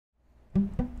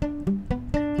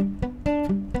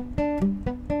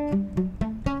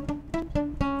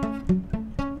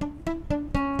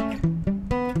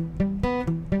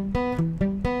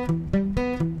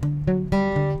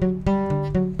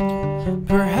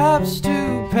laughs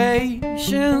too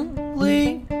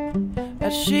patiently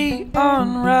as she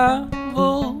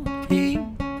unraveled. He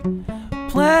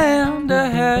planned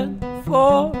ahead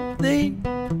for the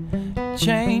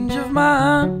change of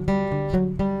mind,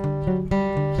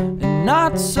 and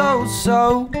not so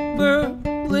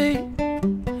soberly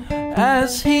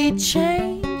as he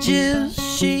changes.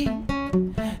 She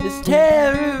is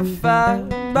terrified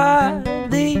by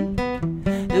the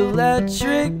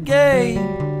electric gaze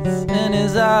in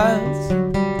his eyes.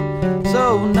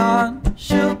 So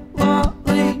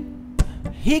nonchalantly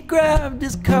he grabbed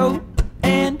his coat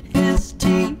and his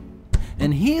tea,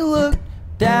 and he looked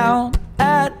down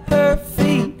at her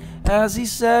feet as he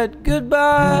said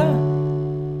goodbye.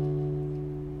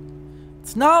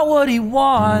 It's not what he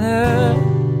wanted,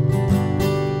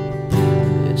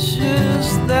 it's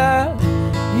just that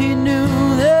he knew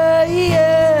that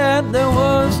there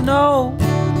was no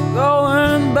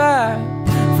going back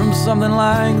from something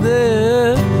like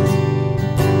this.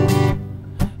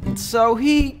 And so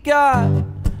he got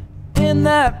in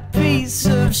that piece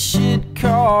of shit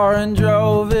car and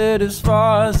drove it as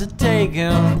far as it take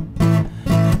him.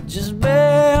 Just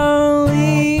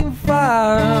barely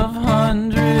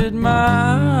 500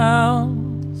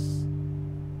 miles.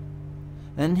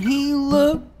 And he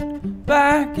looked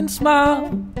back and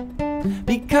smiled,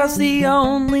 because the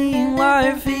only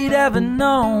life he'd ever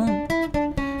known,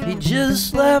 he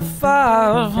just left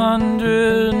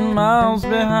 500 miles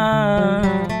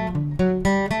behind.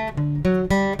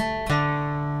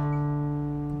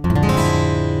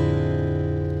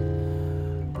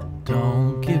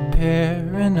 Don't get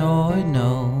paranoid,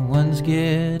 no one's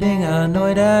getting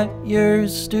annoyed at your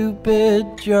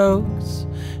stupid jokes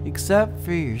except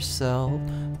for yourself.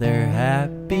 They're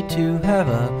happy to have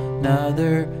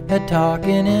another head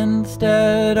talking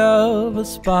instead of a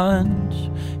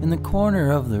sponge in the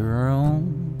corner of the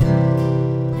room.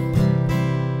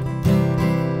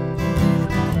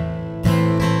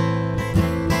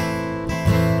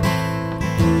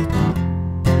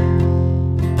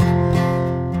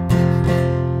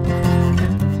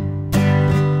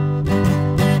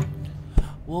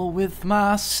 Well, with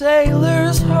my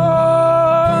sailor's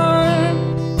heart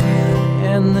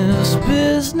and this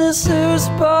businesser's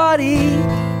body,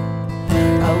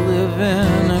 I live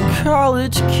in a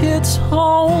college kid's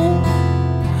home,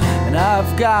 and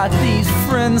I've got these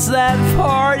friends that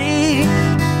party.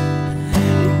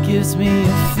 It gives me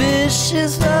a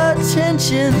fish's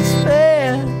attention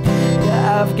span.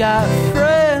 Yeah, I've got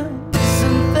friends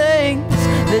and things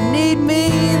that need me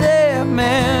there,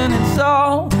 man. It's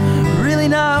all really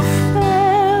not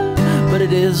fair, but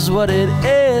it is what it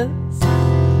is.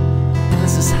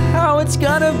 This is how it's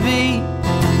gonna be.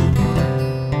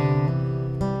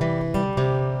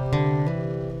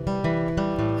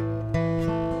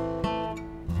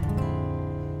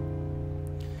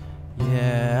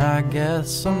 Yeah, I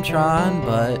guess I'm trying,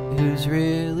 but who's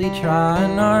really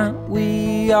trying? Aren't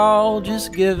we all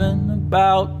just giving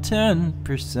about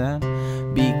 10%?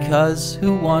 Because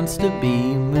who wants to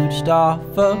be mooched off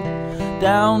of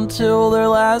down till their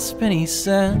last penny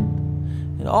cent?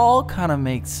 It all kinda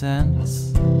makes sense.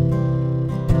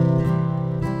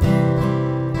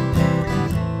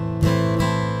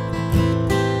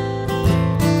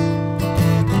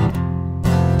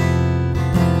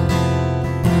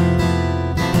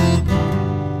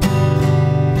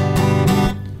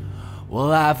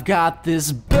 Well, I've got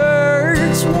this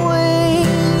bird's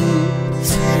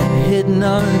wings hidden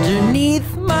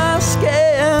underneath my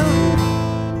skin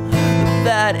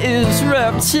that is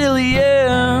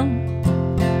reptilian,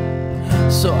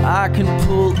 so I can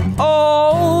pull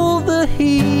all the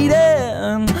heat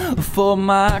in for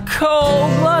my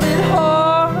cold-blooded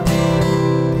heart.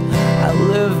 I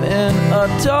live in a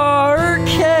dark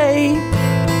cave,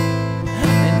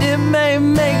 and it may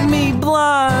make me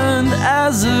blind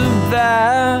as a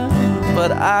bat,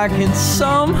 but I can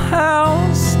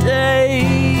somehow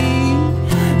stay